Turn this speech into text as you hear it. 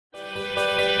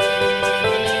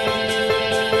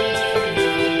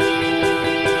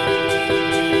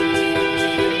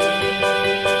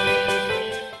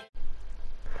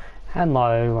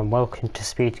Hello and welcome to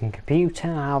Speed and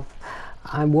Computer.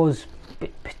 I was a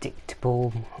bit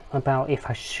predictable about if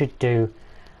I should do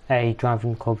a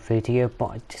driving club video, but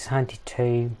I decided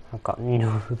to. I've got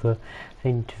another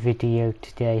thing to video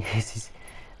today. This is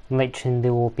literally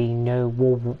there will be no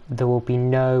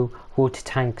water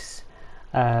tanks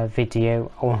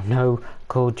video or no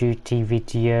Call of Duty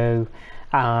video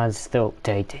as they're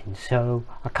updating, so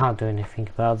I can't do anything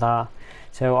about that.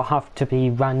 So I'll have to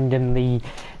be randomly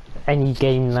any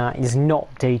game that is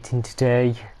not updating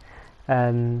today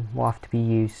will have to be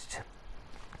used.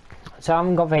 So I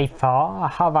haven't got very far. I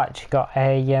have actually got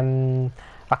a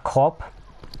club.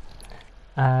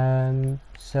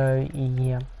 So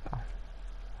yeah,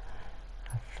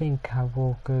 I think I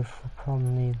will go for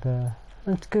probably the.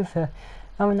 Let's go for.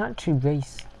 I would actually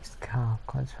race this car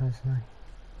quite personally.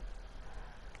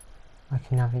 I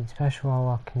can have it in special,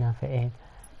 or I can have it in.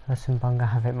 I'm gonna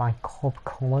have it my club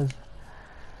colours.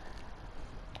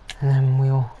 And then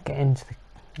we'll get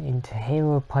into here.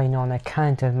 We're playing on a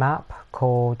Canada map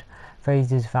called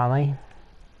Fraser's Valley.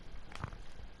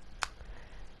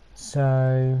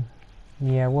 So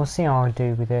yeah, we'll see how I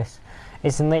do with this.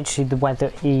 It's literally the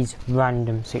weather is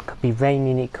random, so it could be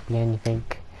raining, it could be anything.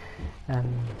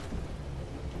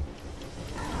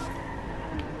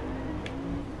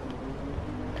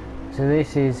 So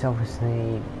this is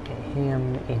obviously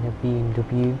him in a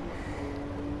BMW.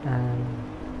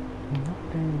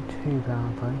 Not doing too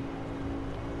badly.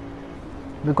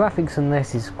 The graphics on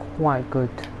this is quite good.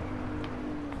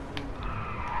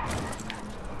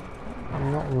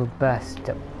 I'm not the best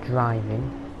at driving.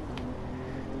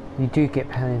 You do get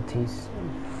penalties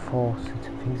for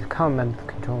certain things. I can't remember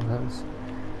the controls.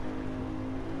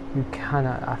 You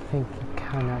cannot. I think you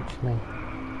can actually.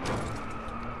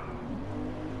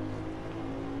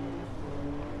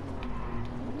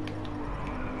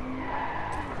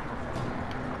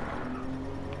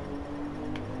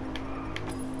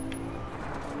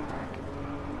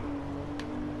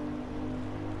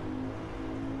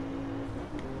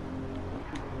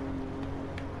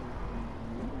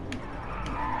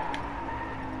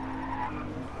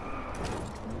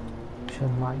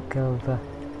 Might go over.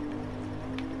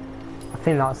 I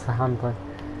think that's the handbrake.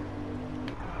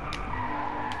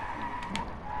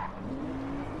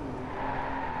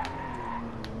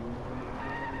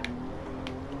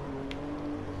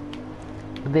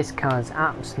 But this car is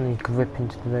absolutely gripping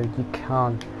to the road. You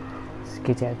can't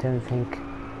skid it, I don't think.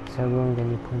 So we won't get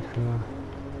any points from that.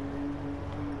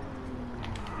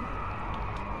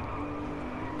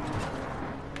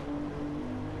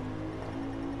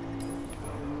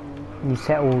 You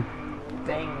settle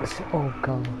things. Oh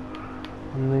god,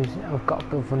 I'm losing. I've got a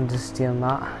bit of understeer on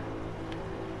that.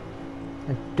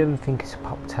 I don't think it's a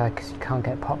pop tire because you can't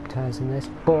get pop tires in this,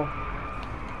 but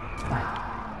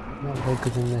not very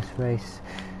good in this race.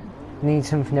 Need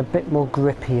something a bit more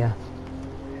grippier.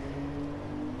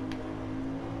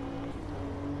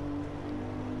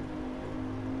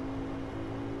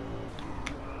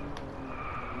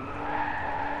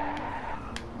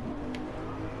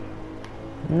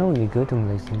 I'm not really good on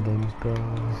racing games, but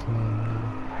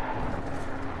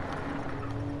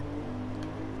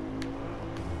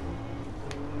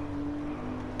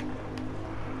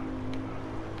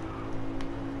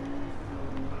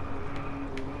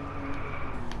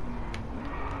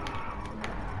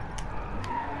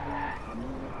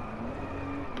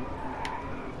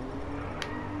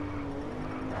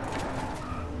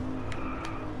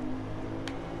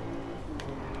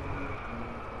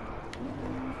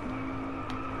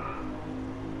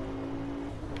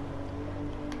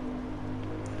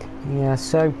yeah,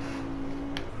 so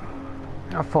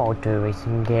I thought I'd do a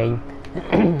racing game.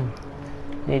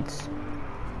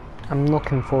 I'm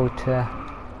looking forward to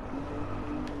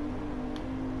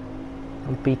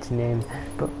beating him,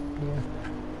 but yeah,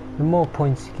 the more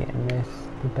points you get in this,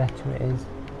 the better it is.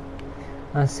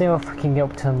 I'll see if I can get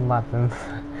up to 11th.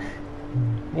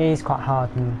 It is quite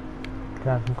hard in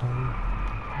driving club.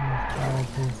 I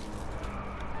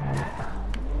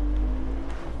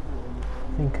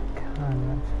think I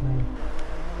can actually.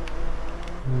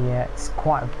 Yeah, it's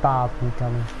quite badly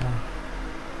damaged now.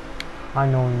 I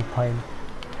normally play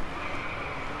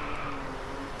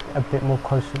a bit more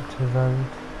closer to the road.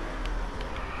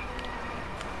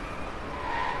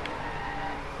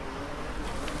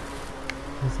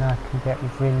 Because I can get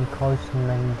really close and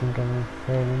then you don't get any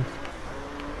interference.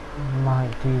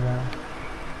 Might do that.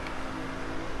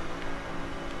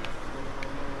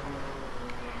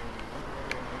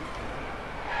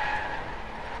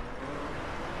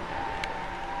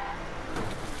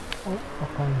 Oh,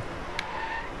 okay.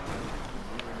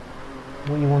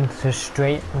 What you want is a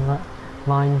straight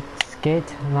line skid,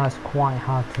 and that's quite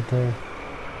hard to do.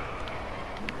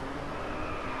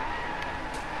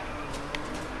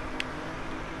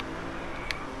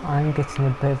 I'm getting a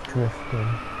bit of drifting.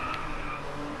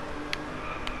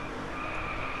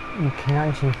 You can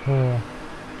actually hear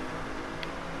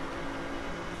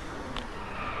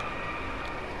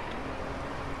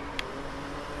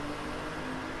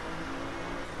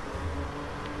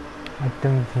I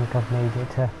don't think I've made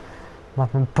it to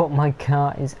 11, but my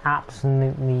car is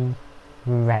absolutely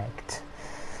wrecked.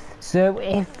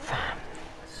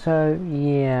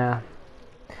 Yeah,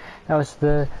 that was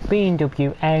the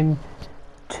BMW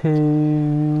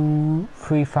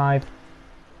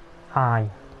M235i.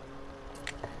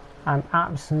 I'm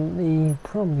absolutely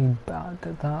probably bad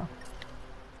at that.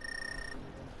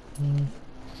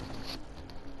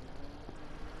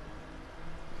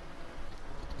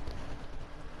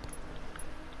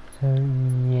 So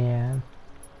yeah,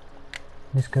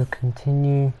 let's go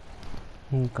continue.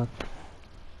 Here you go.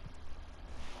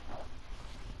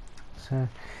 So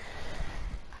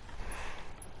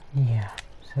yeah,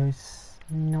 so it's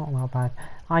not that bad.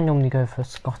 I normally go for a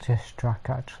Scottish track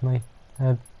actually,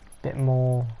 a bit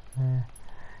more,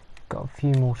 got a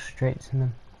few more straights in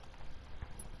them.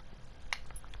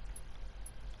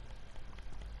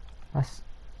 Let's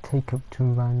take up to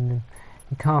random.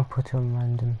 You can't put it on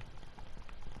random.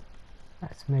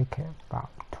 Let's make it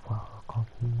about 12 o'clock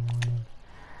in the morning.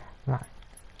 Right,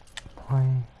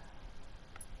 play.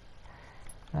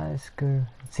 Let's go.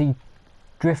 See,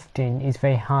 drifting is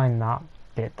very high in that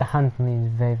bit, the handling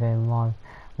is very, very low.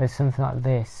 Whereas something like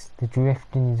this, the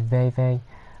drifting is very, very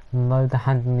low, the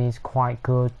handling is quite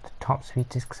good, the top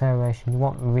speed acceleration, you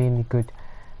want really good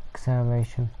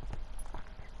acceleration.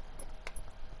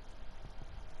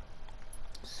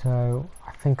 So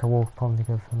I think I will probably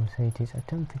go for Mercedes. I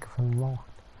don't think I've unlocked.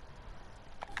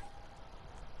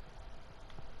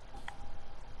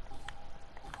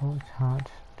 What's that?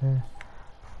 The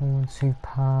Ford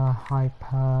Super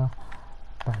Hyper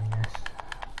bonus.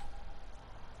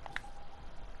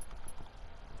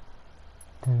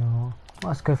 Don't know.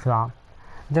 Let's go for that.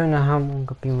 I don't know how long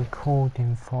I've been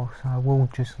recording for, so I will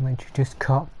just let you just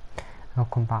cut and I'll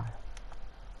come back.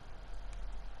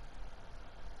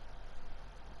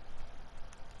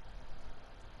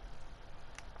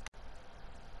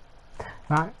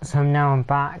 Right, so now I'm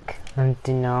back. I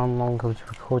didn't know how long I was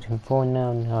recording for,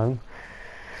 now no.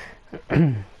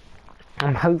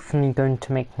 I'm hopefully going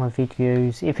to make my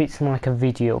videos, if it's like a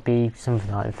video, it'll be something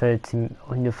like 30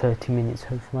 minutes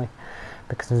hopefully,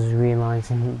 because I was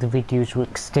realising the videos were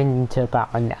extending to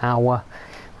about an hour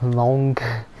long.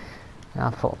 And I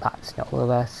thought that's not the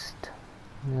best.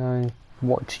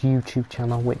 Watch YouTube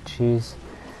channel, which is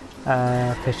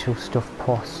Official Stuff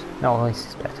Plus. No, this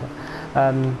is better.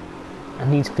 And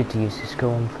these videos just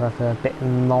go on for a bit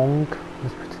long,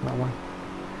 let's put it that way.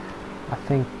 I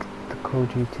think the Call of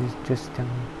Duty is just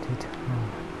downloaded.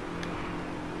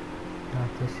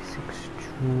 Like this is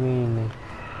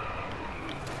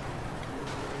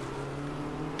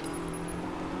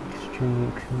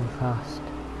extremely fast.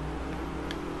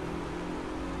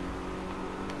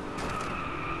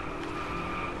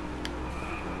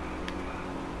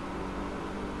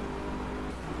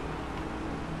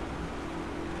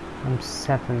 I'm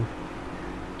 7.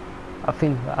 I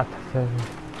think that I prefer it.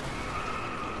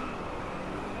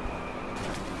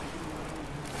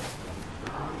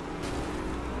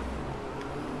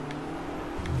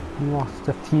 Lost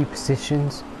a few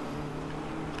positions.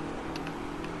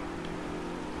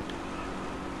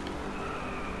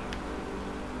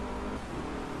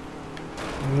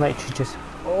 I'm literally just,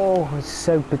 oh, it's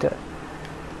so good at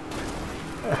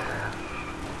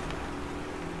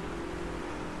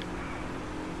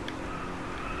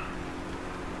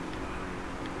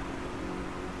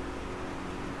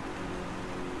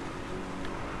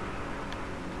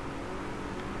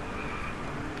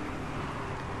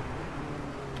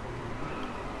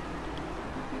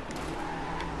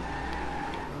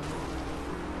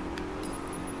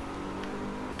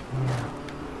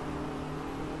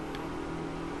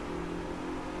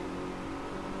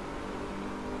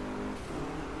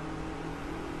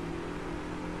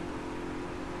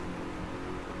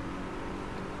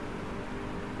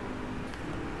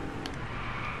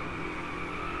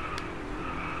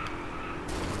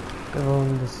go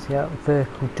on this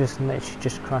vehicle just literally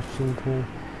just crashed into me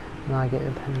and I get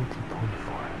the penalty point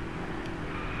for it.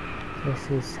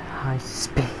 This is high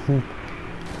speed.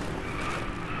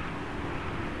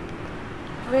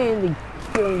 Really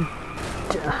don't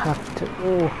have to,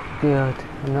 oh god,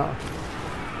 I'm not.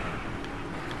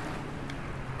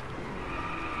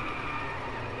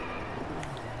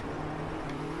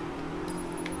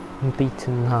 I'm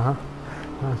beating that.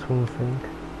 That's one thing.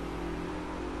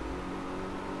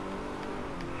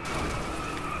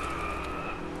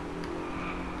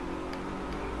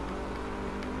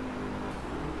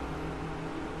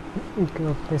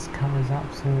 God, this car is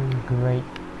absolutely great.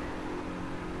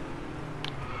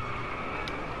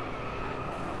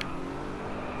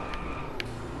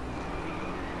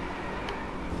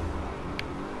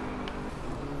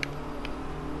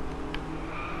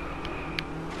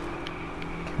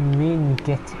 Can really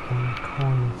get it in the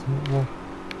corners and it will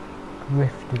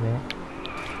drift a bit.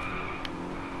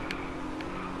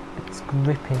 It's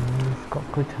gripping and it's got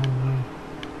good handling.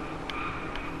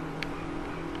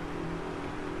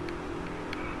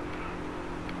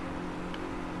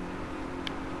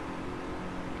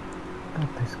 God,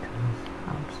 this car is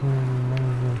absolutely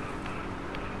amazing.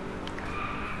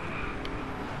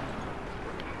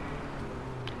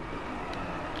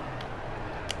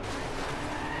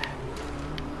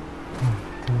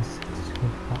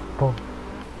 But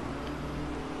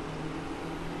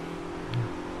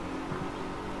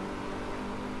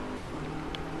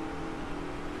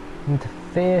into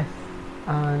fifth,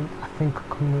 and I think I'll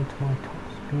come into my top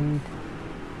speed.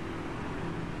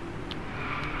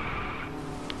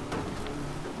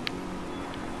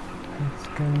 It's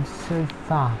going so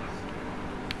fast.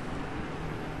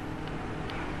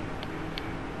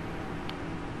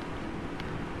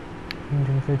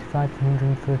 $135 to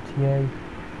 138.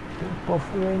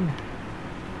 Buffering.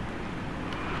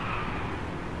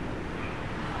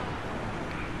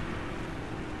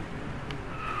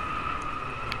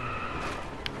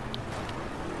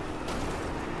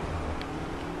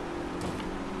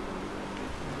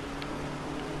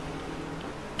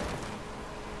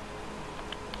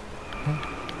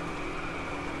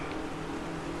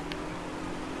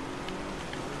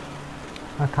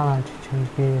 I can't actually change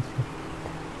gears.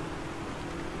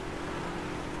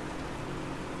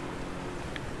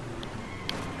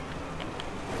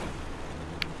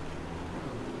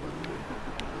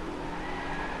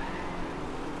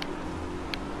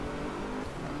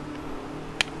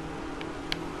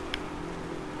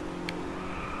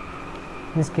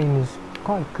 This game is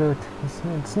quite good.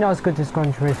 It's not as good as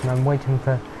Gran Turismo. I'm waiting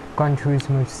for Gran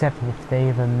Turismo 7 if they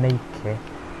ever make it.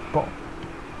 But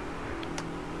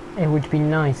it would be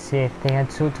nice if they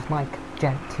had sort of like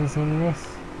objectives in this.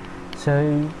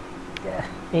 So it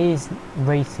is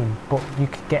racing, but you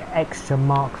could get extra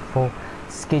marks for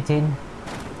skidding.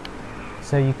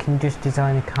 So you can just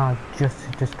design a car just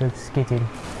to go skidding.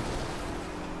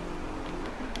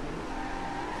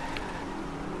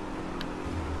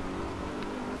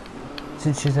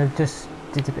 Such as I just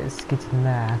did a bit of skidding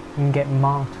there, you can get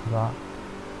marked for that,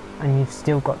 and you've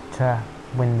still got to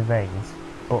win the race,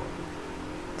 but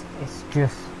it's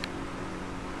just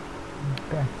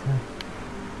better.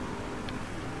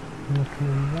 Looking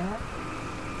at that.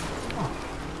 Oh,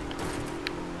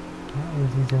 that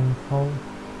was his own fault.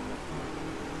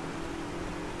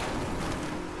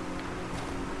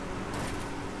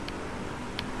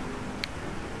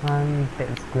 I'm a bit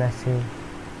aggressive.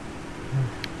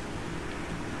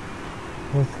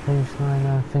 Was the finish line,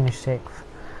 I finished 6th,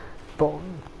 but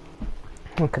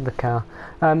look at the car.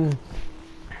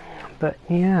 But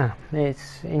yeah,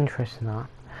 it's interesting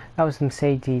that was the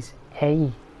Mercedes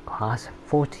A class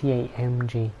 48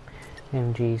 AMG.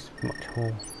 AMG is much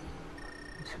more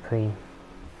supreme.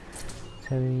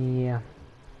 So yeah,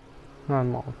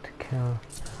 I'm off to kill.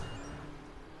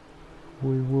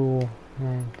 We will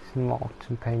some lots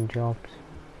and paint jobs.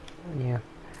 Yeah,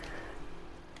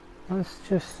 let's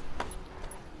just.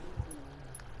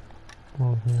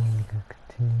 Well,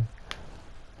 continue.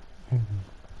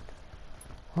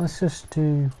 Let's just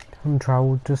do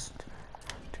control, just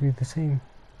do the same.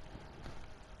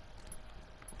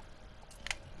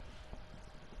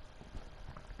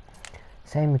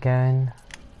 Same again.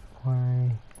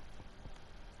 Why?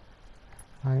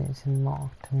 And it's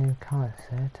unlocked a new car, it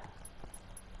said.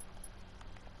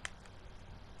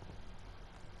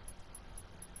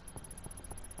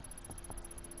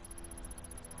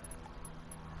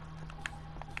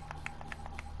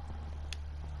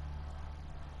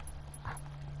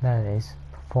 There it is,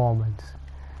 performance.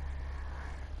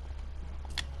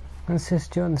 Let's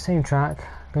just do it on the same track.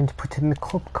 I'm going to put in the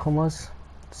club colours.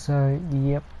 So,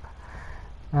 yep.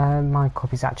 My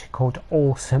club is actually called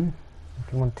Awesome,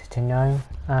 if you wanted to know.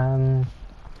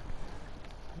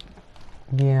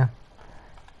 Yeah.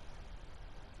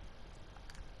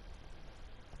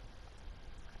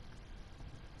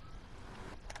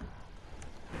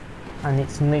 And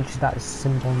it's literally that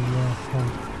symbol on the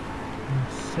front. I'm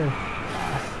so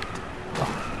fast.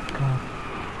 Oh god.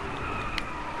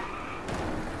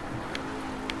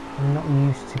 I'm not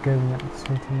used to going at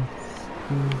certain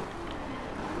speed.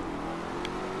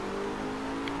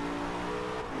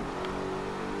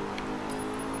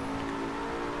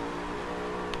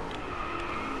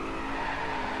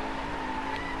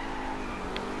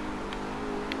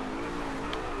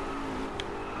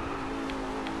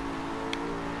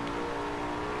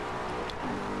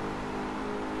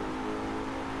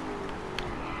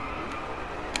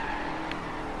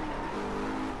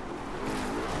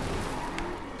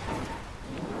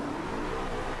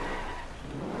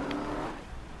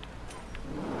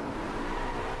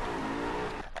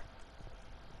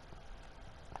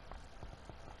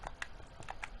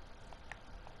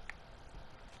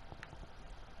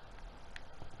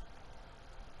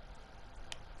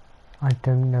 I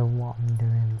don't know what I'm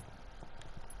doing.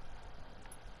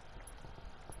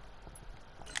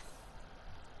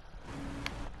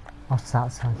 What's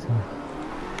that sound?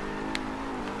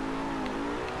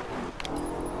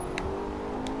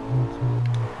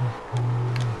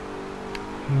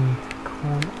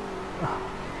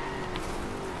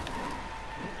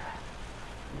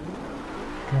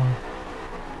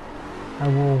 I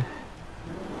will.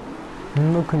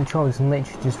 No controls and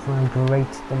literally just vibrated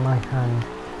in my hand.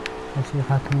 Let's see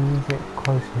if I can move it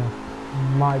close enough. I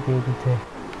might be able to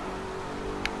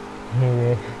hear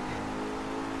it.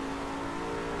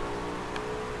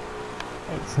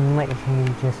 It's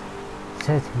literally just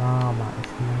setting my arm out.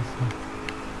 It's amazing.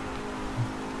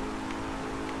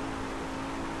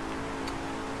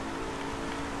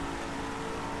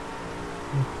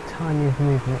 The tiniest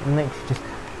movement, and literally just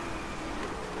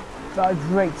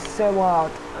vibrates so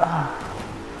hard.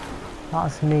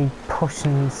 That's me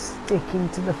pushing and sticking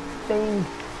to the thing.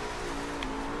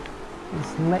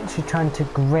 It's literally trying to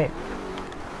grip.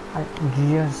 I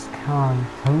just can't.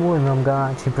 I'm worried I'm going to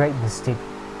actually break the stick.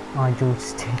 My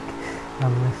joystick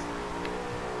on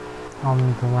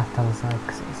the left hand side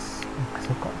because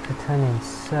I've got to turn in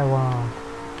so hard.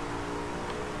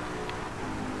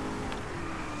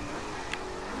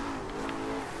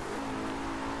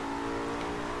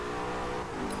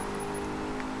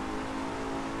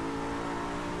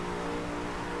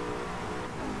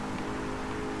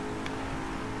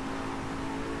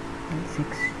 It's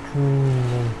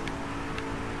extremely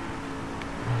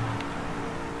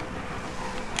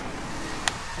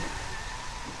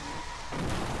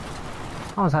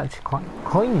that was actually quite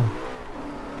clean.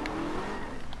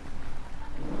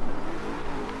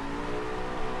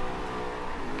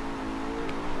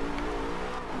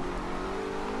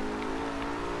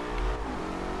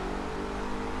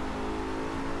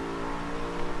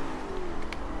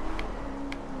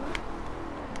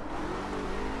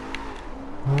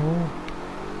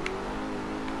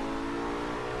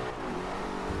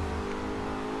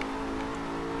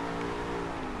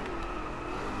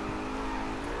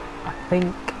 I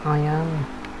think I am.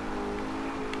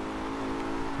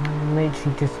 I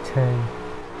literally just turn.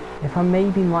 If I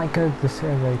maybe might go the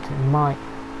servo, it might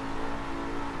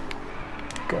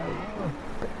go a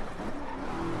bit.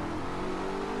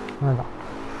 Like that.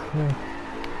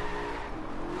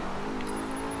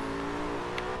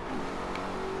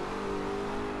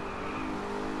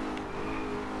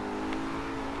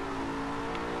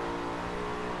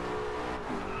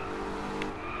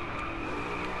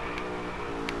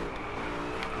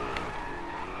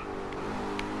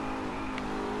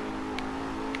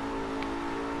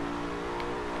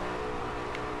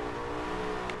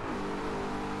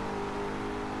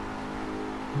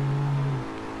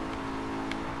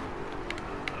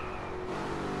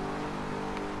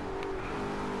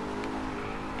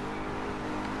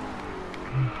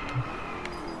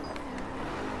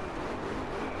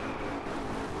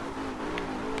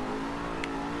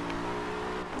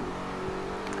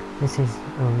 This is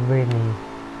a really...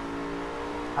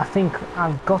 I think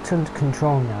I've got under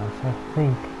control now, so I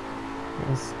think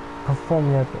it's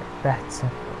performing a bit better.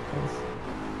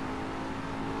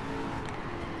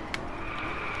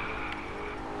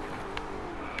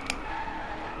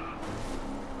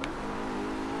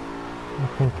 I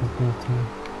think it's beating.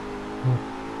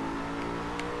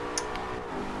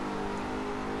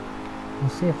 We'll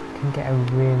see if we can get a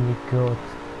really good...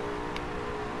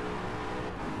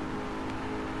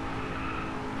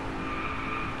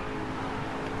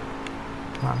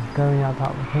 I'm going at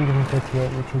about 138,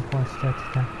 which is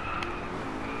 130 down.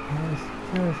 Let's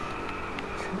just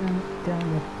turn it down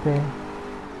a bit.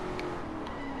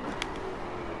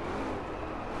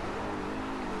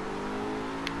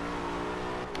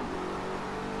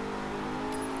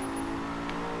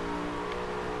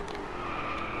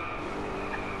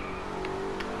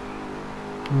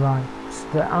 Right, so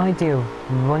the idea of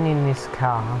running this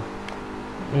car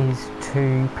is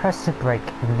to press the brake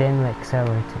and then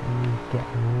accelerate it, and you get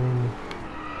really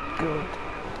good.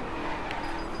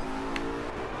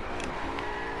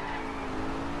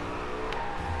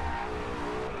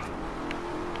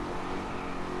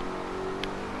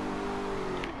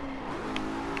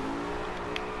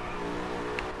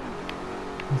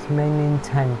 His main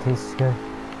intent is to go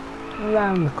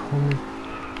around the corner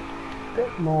a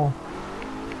bit more.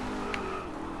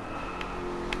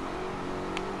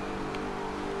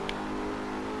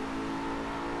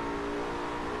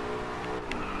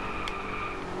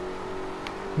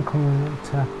 I'm coming up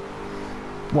to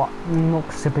what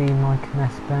looks to be like an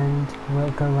S-bend.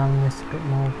 We'll go around this a bit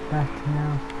more better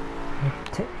now.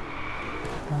 Tip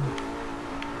down.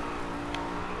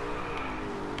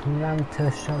 Round to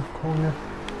the sharp corner.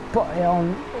 Put it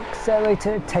on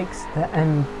accelerator, takes the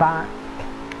end back.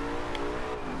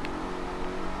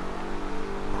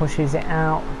 Pushes it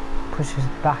out, pushes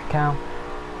it back out.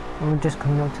 And we're just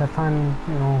coming up to the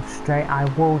final straight. I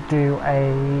will do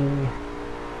a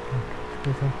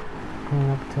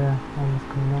coming up to almost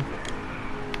coming up.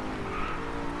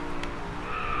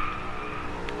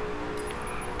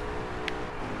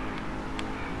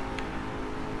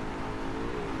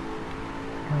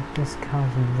 God, this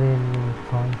car's really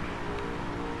fun.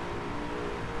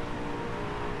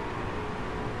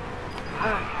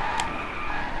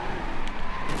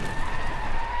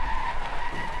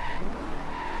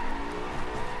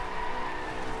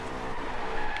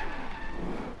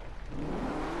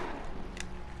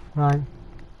 Right,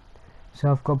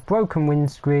 so I've got broken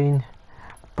windscreen,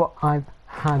 but I've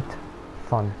had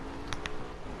fun.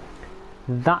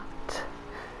 That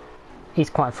is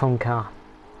quite a fun car.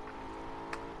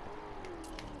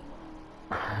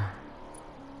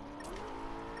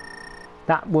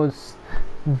 That was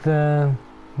the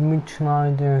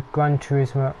Michelin Gran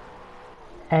Turismo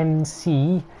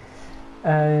MC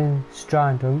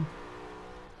Stradum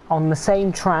on the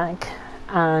same track.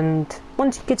 And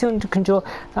once you get it under control,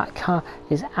 that car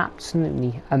is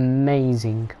absolutely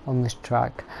amazing on this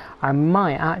track. I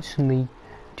might actually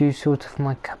do sort of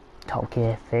like a Top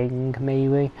Gear thing,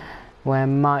 maybe, where I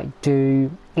might do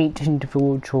each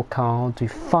individual car, do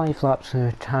 5 laps of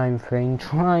a time frame,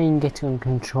 try and get it under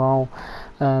control.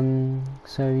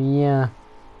 So yeah,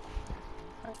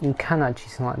 you can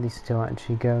actually select this to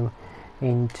actually go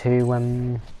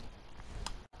into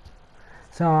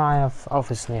so I have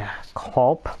obviously a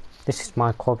club. This is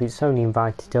my club, it's only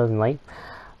invited only,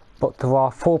 but there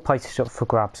are 4 places up for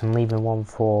grabs and leaving 1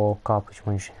 for garbage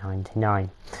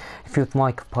 199. If you'd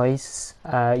like a place,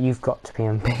 you've got to be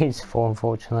on PS4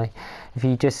 unfortunately. If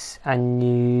you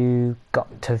you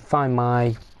got to find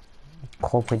my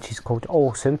club, which is called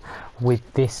Awesome, with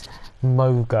this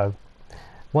logo.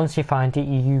 Once you find it,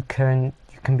 you can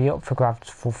be up for grabs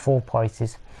for 4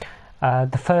 places.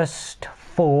 The first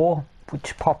 4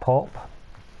 which pop up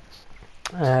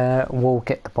will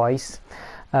get the place.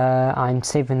 I'm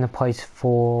saving the place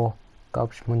for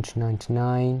garbage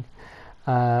 199,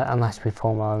 unless we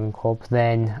form our own club.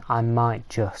 Then I might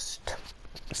just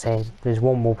say there's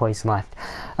 1 more place left.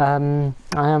 I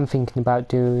am thinking about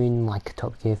doing like a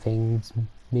Top Gear things,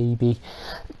 maybe.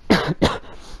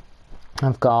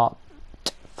 I've got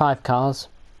 5 cars,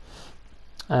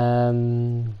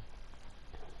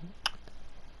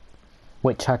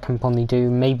 which I can probably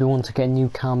do. Maybe once I get a new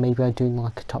car, maybe I do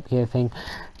like a Top Gear thing,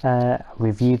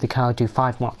 review the car, do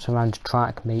 5 laps around the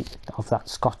track, maybe of that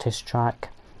Scottish track.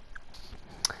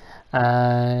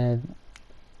 Yeah,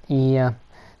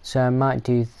 so I might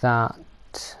do that.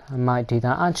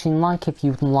 Actually, like, if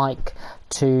you'd like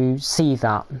to see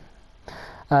that,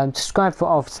 subscribe for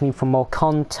obviously for more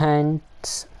content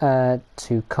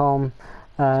to come.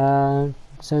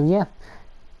 So yeah,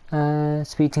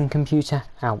 Speeding Computer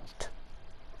out.